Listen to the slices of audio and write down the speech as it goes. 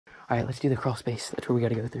Alright, let's do the crawl space. That's where we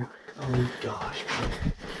gotta go through. Oh gosh.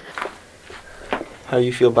 How do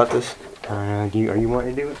you feel about this? Are you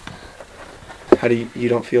wanting to do it? How do you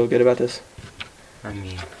don't feel good about this? I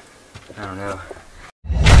mean, I don't know.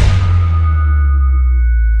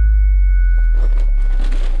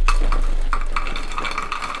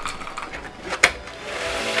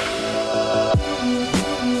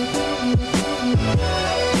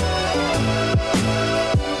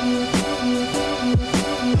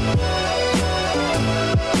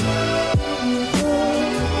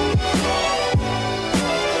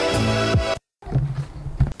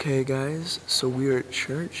 Okay guys, so we are at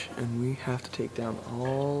church and we have to take down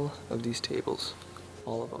all of these tables.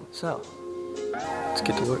 All of them. So, let's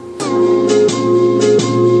get to work.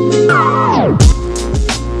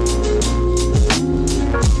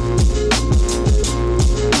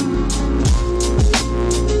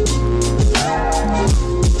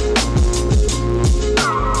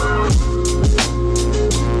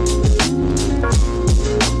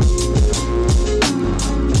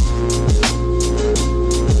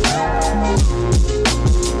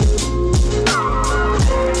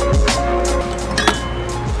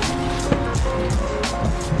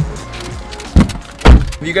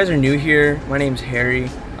 If you guys are new here, my name's Harry.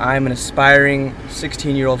 I'm an aspiring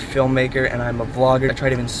 16-year-old filmmaker and I'm a vlogger. I try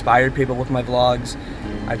to inspire people with my vlogs.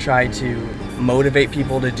 I try to motivate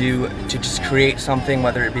people to just create something,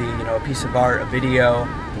 whether it be, a piece of art, a video,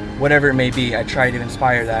 whatever it may be. I try to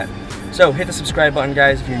inspire that. So hit the subscribe button,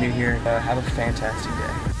 guys, if you're new here. Have a fantastic day.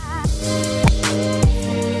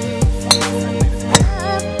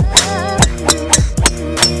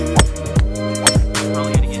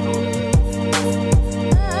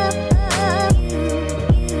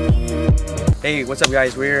 Hey, what's up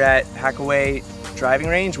guys? We're at Hackaway driving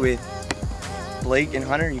range with Blake and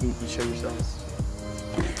Hunter. You can show yourselves.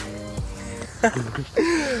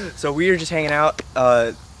 So we are just hanging out.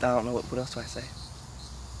 I don't know, what else do I say?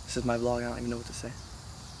 This is my vlog, I don't even know what to say.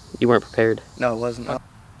 You weren't prepared. No, it wasn't. I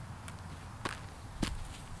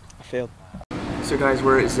failed. So guys,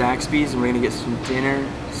 we're at Zaxby's and we're gonna get some dinner,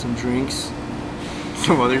 some drinks,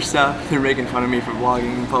 some other stuff. They're making fun of me for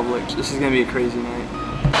vlogging in public. This is gonna be a crazy night.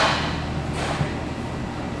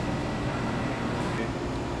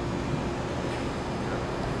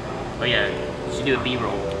 Oh yeah, you should do a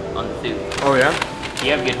B-roll on the food. Oh yeah? You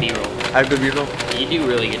have good B-roll. I have good B-roll? You do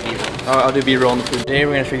really good B-roll. I'll do B-roll on the food. Today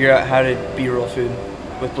we're gonna figure out how to B-roll food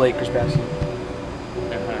with Blake Krispaski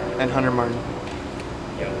and Hunter Martin.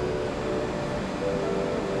 Yo.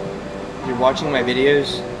 You're watching my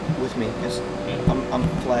videos with me. I'm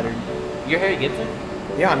flattered. You're Harry Gibson?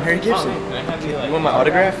 Yeah, I'm Harry Gibson. Oh, can I have you, You want my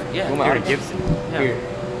autograph? Yeah, you want my Harry autograph? Gibson. Yeah. Here.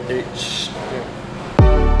 There. Shh. Here.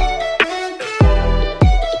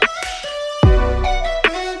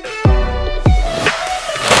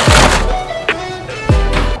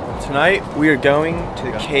 Tonight we are going to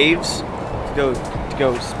the caves to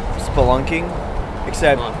go spelunking,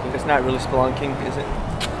 except it's not really spelunking, is it?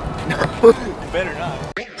 No, you better not.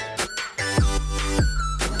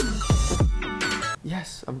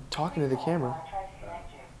 Yes, I'm talking to the camera.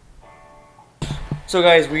 So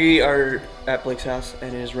guys, we are at Blake's house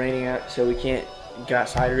and it is raining out, so we can't get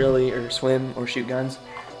outside really or swim or shoot guns,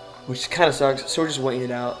 which kind of sucks. So we're just waiting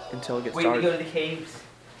it out until it gets dark. Wait to go to the caves?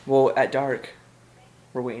 Well, at dark.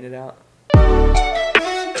 We're waiting it out.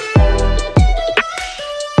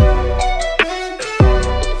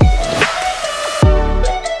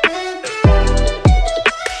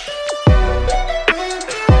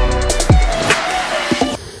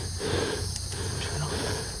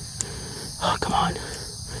 Oh, come on.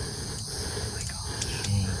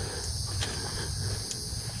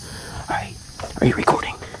 Alright, are you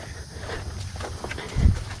recording?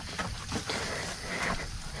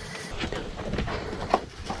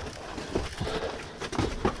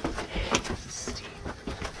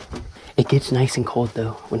 It gets nice and cold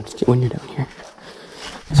though when you're down here.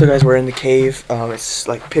 So guys, we're in the cave. It's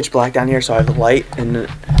like pitch black down here, so I have the light, and you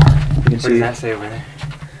can see. What does that say over there?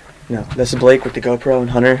 No, that's Blake with the GoPro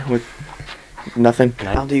and Hunter with nothing.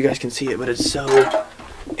 I don't think you guys can see it, but it's so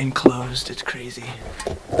enclosed. It's crazy.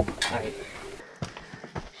 Alright.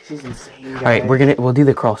 She's insane. Guys. Alright, we'll do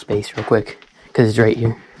the crawl space real quick because it's right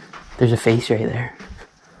here. There's a face right there.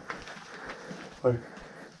 Where?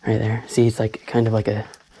 Right there. See, it's like kind of like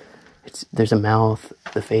there's a mouth,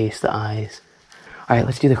 the face, the eyes. Alright,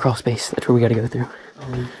 let's do the crawl space. That's where we gotta go through.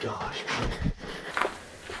 Oh gosh.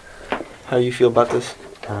 How do you feel about this?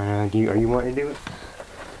 Are you wanting to do it?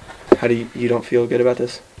 How do you don't feel good about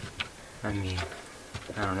this? I mean,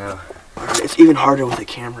 I don't know. It's even harder with a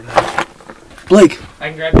camera now. Blake! I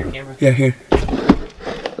can grab your camera. Yeah, here.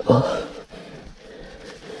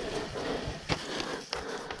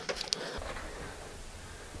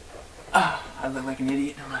 look like an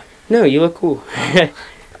idiot? No, you look cool.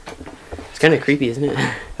 It's kind of creepy, isn't it?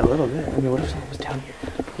 A little bit. I mean, what if someone was down here?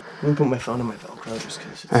 Let me put my phone on my Velcro just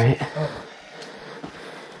because. All right.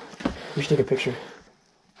 We should take a picture.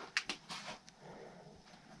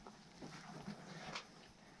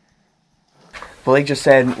 Blake just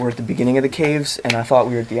said we're at the beginning of the caves, and I thought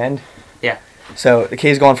we were at the end. Yeah. So the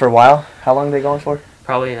cave's going for a while. How long are they going for?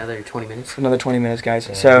 Probably another 20 minutes. Another 20 minutes, guys.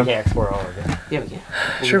 Yeah, So we can't explore all of it. Yeah, we can.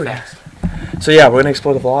 We'll sure be we can. fast. So yeah, we're gonna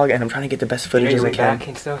explore the vlog, and I'm trying to get the best footage as I Way can. back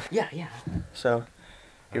and stuff. Yeah, yeah. So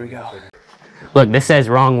here we go. Look, this says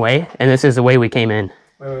wrong way, and this is the way we came in.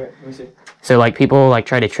 Wait, let me see. So like people like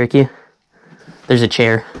try to trick you. There's a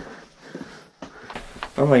chair.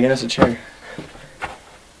 Oh my goodness, a chair.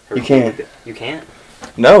 You can't. You can't?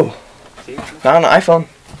 No. See? Not on an iPhone.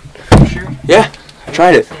 Sure. Yeah, I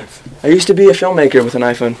tried it. I used to be a filmmaker with an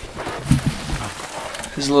iPhone.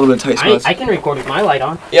 This is a little bit tight spots. I can record with my light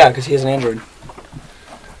on. Yeah, because he has an Android.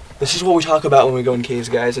 This is what we talk about when we go in caves,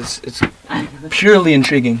 guys. It's purely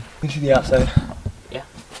intriguing. You can see the outside. Yeah.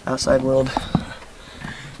 Outside world.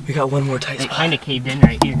 We got one more tight They spot. kind of caved in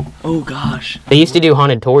right here. Oh gosh. They used to do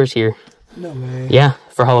haunted tours here. No way. Yeah,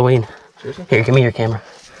 for Halloween. Seriously? Here, give me your camera.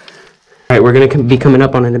 All right, we're gonna be coming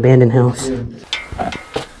up on an abandoned house.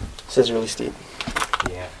 This is really steep.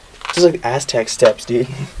 Yeah. This is like Aztec steps, dude.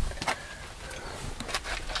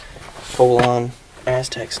 Full on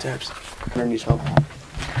Aztec steps. Learn these help.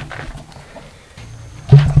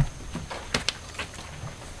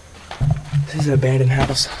 This is an abandoned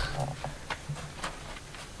house.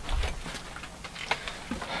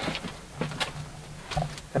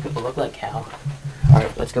 That people look like cow. All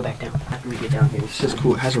right, let's go back down after we get down here. This is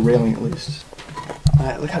cool. It has a railing at least.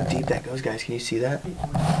 Look how deep that goes, guys. Can you see that?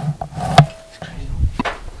 It's crazy.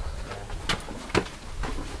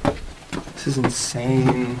 This is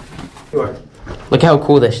insane. Look how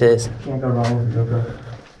cool this is. Can't go wrong with GoPro.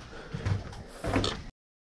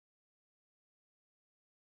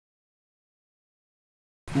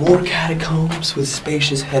 More catacombs with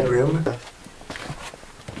spacious headroom.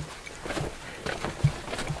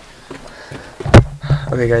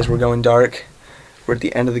 Okay guys, we're going dark. We're at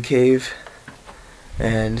the end of the cave.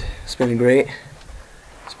 And it's been great.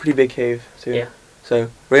 It's a pretty big cave too. Yeah. So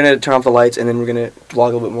we're gonna turn off the lights and then we're gonna vlog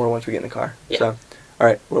a little bit more once we get in the car. Yeah. So,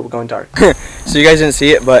 alright, we're going dark. So you guys didn't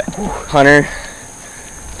see it, but Hunter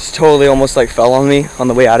just totally almost like fell on me on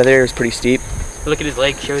the way out of there. It was pretty steep. Look at his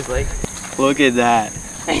leg. Show his leg. Look at that.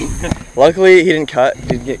 Luckily he didn't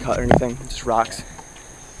get cut or anything. It's just rocks.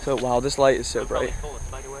 So wow, this light is so bright. Full of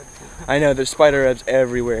spider webs. I know there's spider webs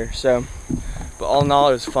everywhere. So, but all in all,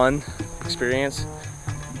 it was fun experience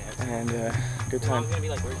and good time. Mom's gonna be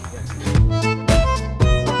like, where's